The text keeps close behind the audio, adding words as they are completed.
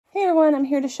everyone, I'm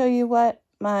here to show you what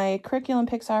my curriculum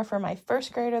picks are for my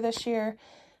first grader this year.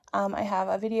 I have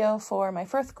a video for my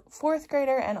fourth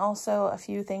grader and also a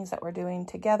few things that we're doing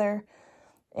together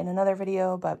in another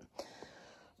video, but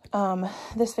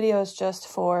this video is just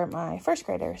for my first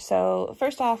grader. So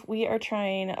first off, we are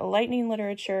trying Lightning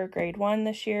Literature grade 1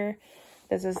 this year.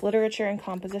 This is literature and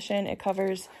composition. It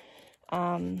covers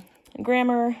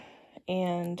grammar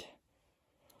and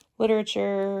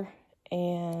literature,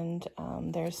 and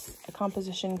there's a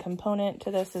composition component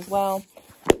to this as well.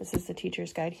 This is the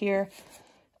teacher's guide here.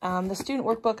 The student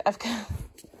workbook, I've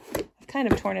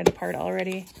kind of torn it apart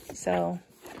already, so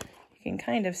you can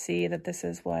kind of see that this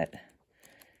is what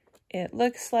it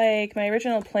looks like. My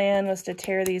original plan was to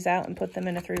tear these out and put them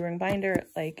in a 3-ring binder,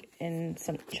 like in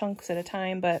some chunks at a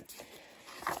time, but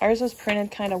ours was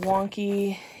printed kind of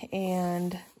wonky,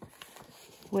 and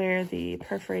where the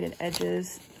perforated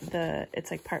edges,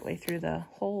 it's like partway through the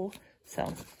hole.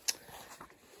 So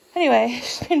anyway,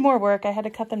 just made more work. I had to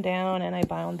cut them down and I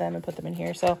bound them and put them in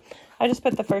here. So I just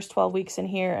put the first 12 weeks in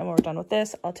here, and when we're done with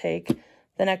this, I'll take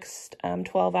the next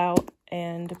 12 out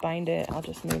and bind it. I'll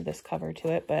just move this cover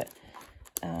to it, but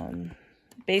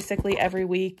basically every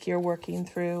week you're working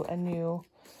through a new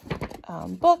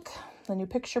book, a new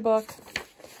picture book,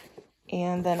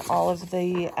 and then all of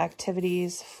the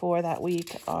activities for that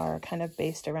week are kind of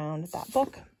based around that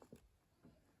book.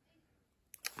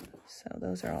 So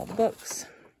those are all the books.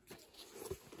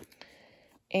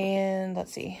 And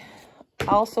let's see,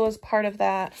 also as part of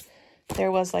that,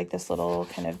 there was like this little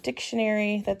kind of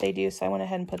dictionary that they do. So I went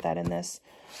ahead and put that in this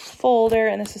folder,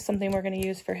 and this is something we're going to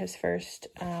use for his first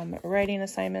writing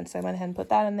assignment. So I went ahead and put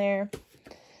that in there.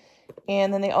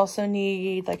 And then they also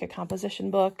need like a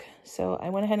composition book. So I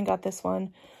went ahead and got this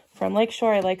one from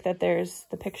Lakeshore. I like that there's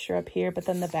the picture up here, but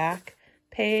then the back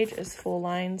page is full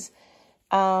lines.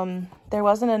 There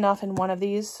wasn't enough in one of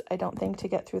these, I don't think, to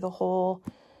get through the whole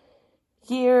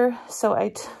year. So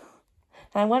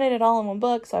I wanted it all in one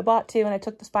book, so I bought 2, and I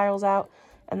took the spirals out,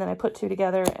 and then I put 2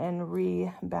 together and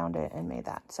rebound it and made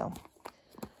that. So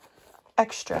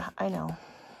extra, I know.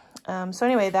 So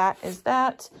anyway, that is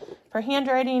that. For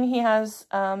handwriting, he has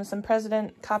some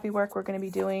President copy work we're going to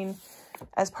be doing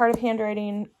as part of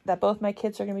handwriting that both my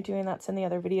kids are going to be doing. That's in the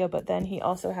other video, but then he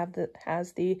also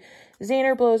has the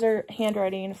Zahner Bloser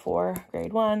handwriting for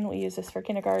grade 1. We use this for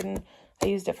kindergarten. I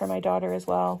used it for my daughter as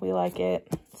well. We like it,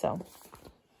 so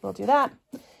we'll do that.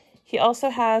 He also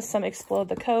has some Explode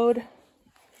the Code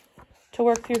to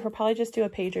work through. He'll probably just do a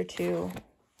page or 2,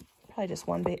 probably just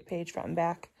 1 page front and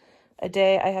back a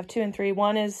day. I have 2 and 3.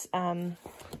 1 is,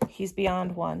 he's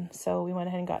beyond 1, so we went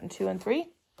ahead and gotten 2 and 3.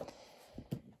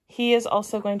 He is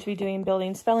also going to be doing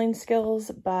Building Spelling Skills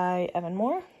by Evan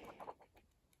Moore.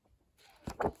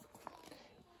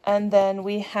 And then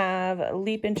we have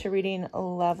Leap into Reading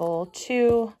Level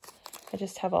 2. I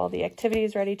just have all the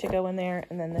activities ready to go in there.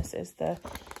 And then this is the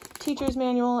teacher's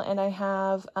manual, and I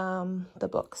have the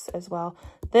books as well.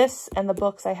 This and the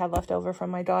books I had left over from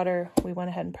my daughter. We went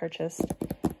ahead and purchased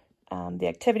the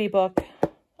activity book,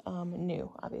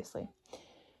 new, obviously.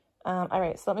 All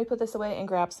right, so let me put this away and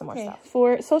grab some more stuff.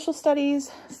 For social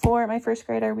studies, for my first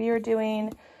grader, we are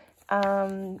doing,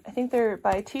 I think they're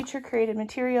by teacher created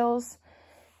materials,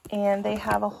 and they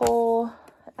have a whole,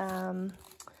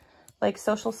 like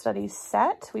social studies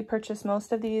set. We purchased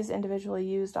most of these individually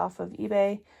used off of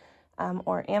eBay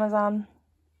or Amazon.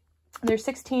 There's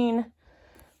 16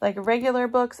 like regular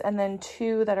books, and then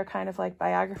 2 that are kind of like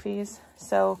biographies.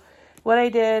 So what I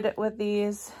did with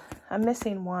these, I'm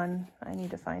missing one. I need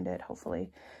to find it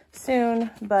hopefully soon.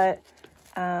 But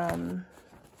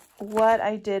what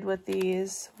I did with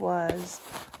these was,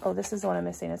 oh, this is the one I'm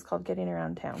missing. It's called Getting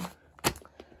Around Town.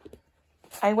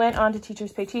 I went on to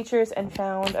Teachers Pay Teachers and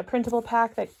found a printable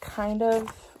pack that kind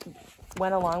of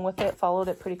went along with it, followed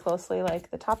it pretty closely, like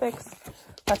the topics.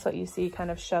 That's what you see kind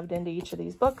of shoved into each of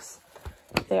these books.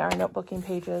 They are notebooking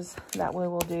pages that we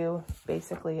will do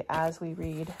basically as we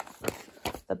read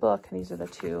the book. These are the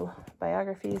 2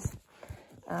 biographies,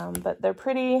 but they're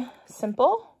pretty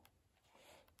simple.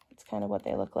 It's kind of what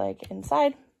they look like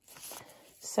inside.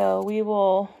 So we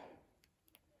will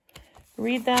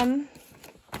read them,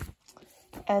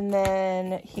 and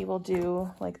then he will do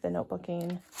like the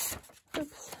notebooking,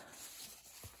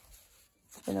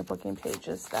 the notebooking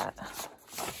pages that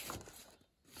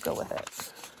go with it.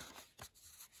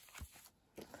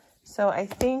 So I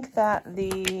think that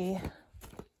the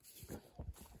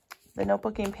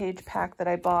notebooking page pack that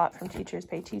I bought from Teachers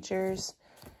Pay Teachers,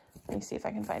 let me see if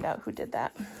I can find out who did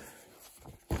that.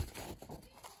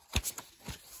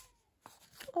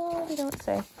 Oh, they don't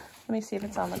say. Let me see if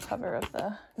it's on the cover of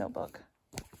the notebook.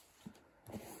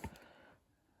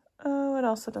 it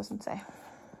also doesn't say.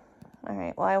 All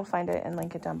right, well, I will find it and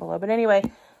link it down below. But anyway,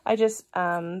 I just,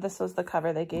 this was the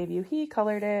cover they gave you. He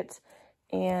colored it,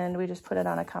 and we just put it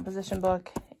on a composition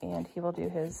book, and he will do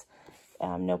his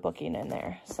notebooking in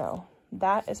there. So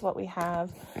that is what we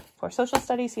have for social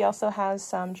studies. He also has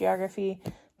some geography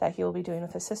that he will be doing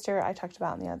with his sister. I talked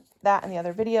about that in the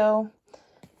other video.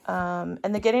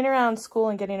 And the getting around school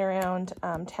and getting around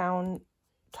town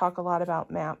talk a lot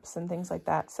about maps and things like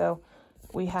that. So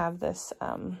we have this,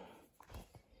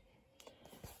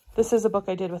 this is a book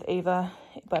I did with Ava,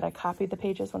 but I copied the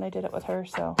pages when I did it with her.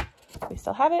 So we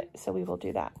still have it. So we will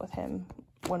do that with him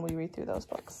when we read through those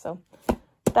books. So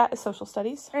that is social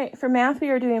studies. All right, for math, we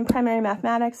are doing primary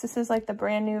mathematics. This is like the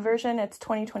brand new version. It's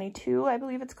 2022, I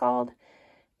believe it's called.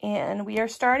 And we are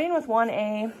starting with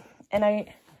 1A, and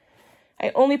I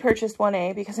only purchased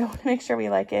 1A because I want to make sure we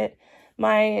like it.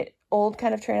 My old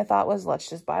kind of train of thought was, let's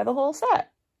just buy the whole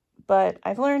set. But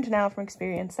I've learned now from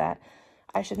experience that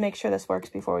I should make sure this works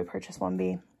before we purchase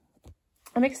 1B.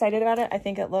 I'm excited about it. I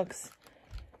think it looks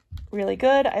really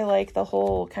good. I like the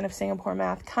whole kind of Singapore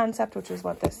math concept, which is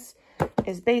what this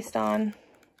is based on.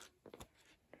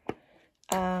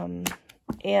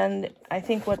 And I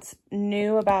think what's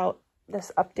new about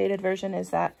this updated version is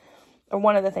that, or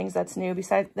one of the things that's new,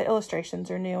 besides the illustrations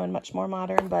are new and much more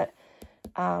modern, but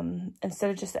instead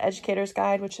of just the educator's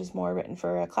guide, which is more written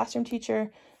for a classroom teacher,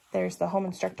 there's the home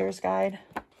instructor's guide.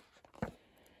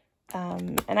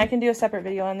 And I can do a separate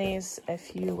video on these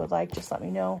if you would like, just let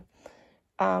me know.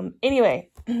 Anyway,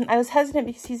 I was hesitant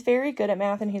because he's very good at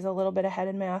math and he's a little bit ahead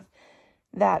in math,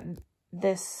 that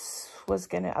this was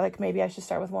gonna, like, maybe I should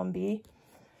start with 1B.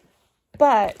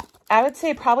 But I would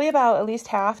say probably about at least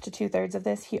half to 2/3 of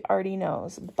this he already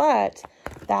knows. But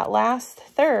that last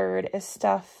third is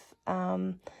stuff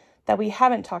that we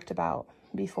haven't talked about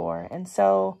before. And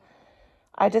so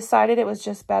I decided it was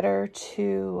just better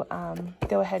to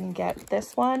go ahead and get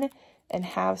this one and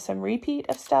have some repeat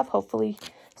of stuff. Hopefully,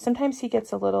 sometimes he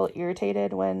gets a little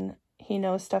irritated when he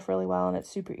knows stuff really well and it's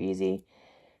super easy.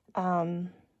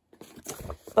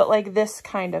 But like this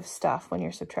kind of stuff when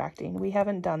you're subtracting, we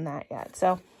haven't done that yet.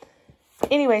 So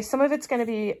anyway, some of it's going to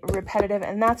be repetitive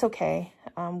and that's okay.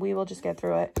 We will just get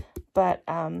through it. But,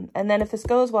 and then if this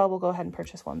goes well, we'll go ahead and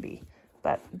purchase 1B.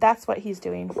 But that's what he's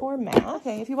doing for math.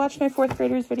 Okay, if you watched my 4th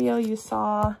graders video, you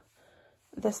saw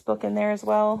this book in there as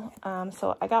well.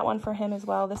 So I got one for him as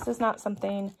well. This is not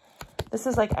something, this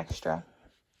is like extra.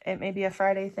 It may be a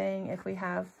Friday thing if we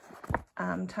have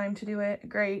time to do it,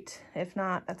 great. If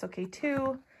not, that's okay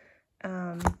too.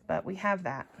 But we have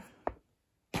that.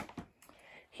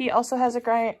 He also has a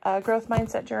growth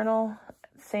mindset journal,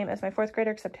 same as my 4th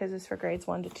grader, except his is for grades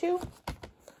 1 to 2.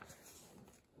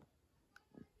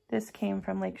 This came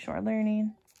from Lakeshore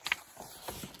Learning.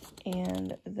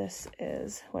 And this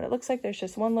is what it looks like. There's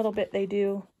just one little bit they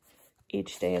do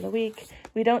each day of the week.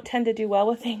 We don't tend to do well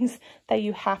with things that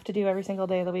you have to do every single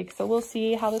day of the week. So we'll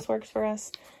see how this works for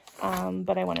us.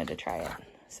 But I wanted to try it.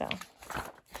 So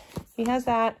he has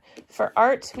that. For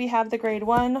art, we have the grade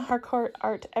 1 Harcourt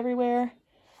Art Everywhere.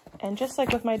 And just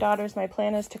like with my daughters, my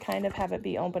plan is to kind of have it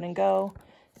be open and go,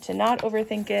 to not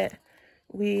overthink it.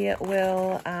 We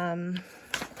will, let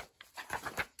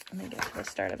me get to the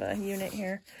start of a unit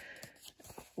here.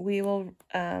 We will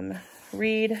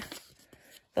read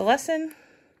the lesson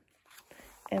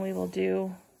and we will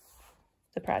do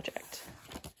the project.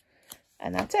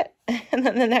 And that's it. And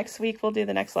then the next week we'll do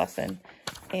the next lesson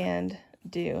and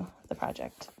do the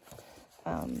project.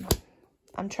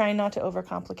 I'm trying not to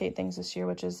overcomplicate things this year,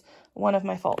 which is one of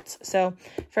my faults. So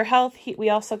for health, we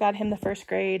also got him the 1st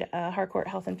grade Harcourt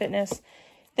Health and Fitness.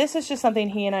 This is just something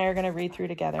he and I are going to read through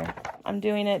together. I'm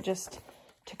doing it just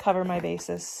to cover my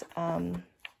basis. And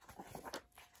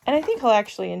I think he'll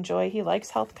actually enjoy. He likes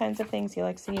health kinds of things. He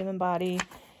likes the human body.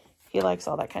 He likes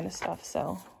all that kind of stuff.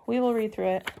 So we will read through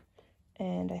it,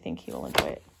 and I think he will enjoy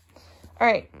it. All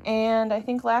right, and I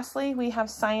think lastly, we have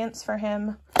science for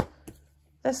him.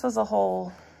 This was a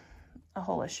whole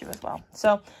issue as well.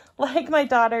 So like my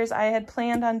daughters, I had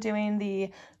planned on doing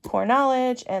the core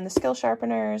knowledge and the skill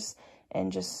sharpeners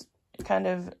and just kind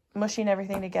of mushing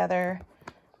everything together.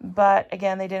 But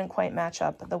again, they didn't quite match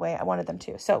up the way I wanted them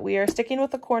to. So we are sticking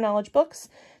with the core knowledge books.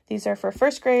 These are for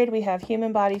 1st grade. We have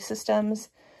Human Body Systems,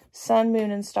 Sun, Moon,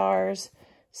 and Stars,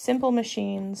 Simple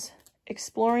Machines,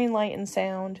 Exploring Light and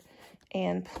Sound,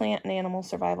 and Plant and Animal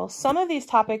Survival. Some of these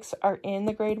topics are in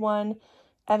the grade 1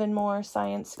 Evan Moore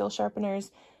Science Skill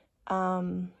Sharpeners,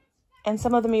 and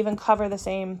some of them even cover the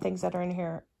same things that are in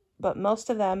here. But most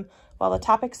of them, while the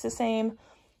topic's the same,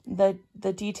 the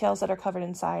details that are covered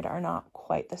inside are not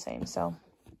quite the same. So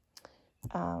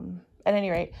at any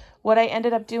rate, what I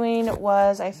ended up doing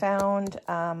was I found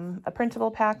a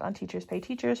printable pack on Teachers Pay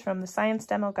Teachers from the Science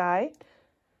Demo Guide.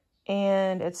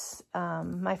 And it's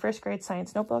my first grade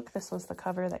science notebook. This was the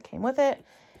cover that came with it.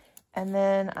 And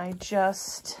then I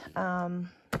just, there's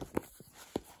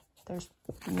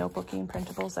notebooking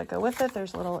printables that go with it.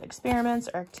 There's little experiments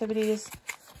or activities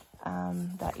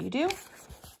that you do.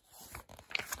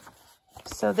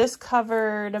 So this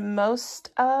covered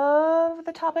most of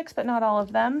the topics, but not all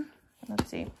of them. Let's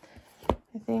see.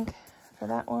 I think for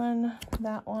that one,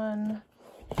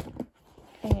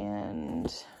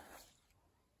 and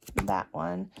that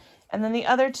one. And then the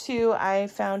other two, I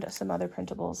found some other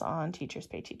printables on Teachers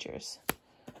Pay Teachers.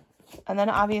 And then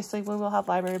obviously we will have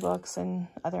library books and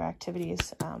other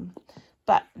activities.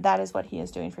 But that is what he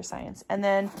is doing for science. And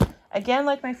then again,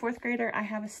 like my 4th grader, I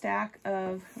have a stack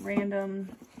of random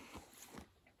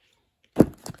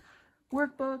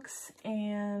workbooks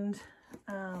and,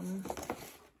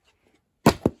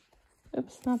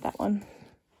 oops, not that one.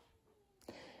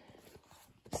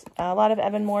 A lot of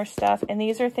Evan Moore stuff. And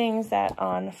these are things that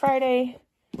on Friday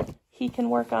he can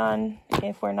work on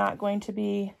if we're not going to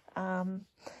be, oh,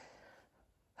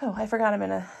 I forgot I'm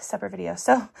in a separate video.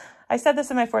 So I said this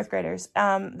in my 4th graders.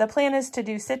 The plan is to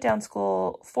do sit-down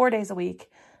school 4 days a week.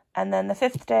 And then the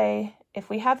 5th day, if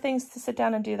we have things to sit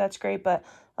down and do, that's great. But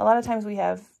a lot of times we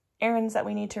have errands that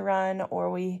we need to run,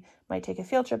 or we might take a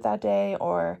field trip that day,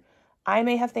 or I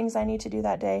may have things I need to do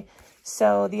that day.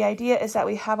 So the idea is that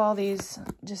we have all these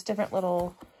just different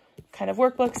little kind of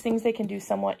workbooks, things they can do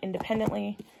somewhat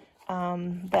independently,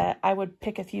 that I would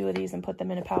pick a few of these and put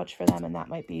them in a pouch for them, and that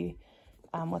might be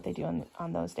what they do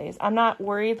on those days. I'm not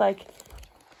worried, like,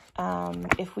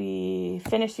 if we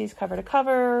finish these cover to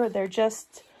cover, they're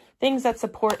just things that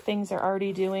support things they're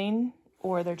already doing,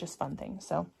 or they're just fun things.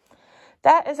 So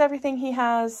that is everything he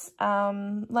has.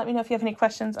 Let me know if you have any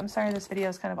questions. I'm sorry this video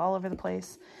is kind of all over the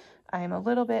place. I am a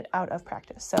little bit out of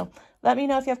practice. So let me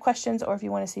know if you have questions or if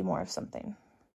you want to see more of something.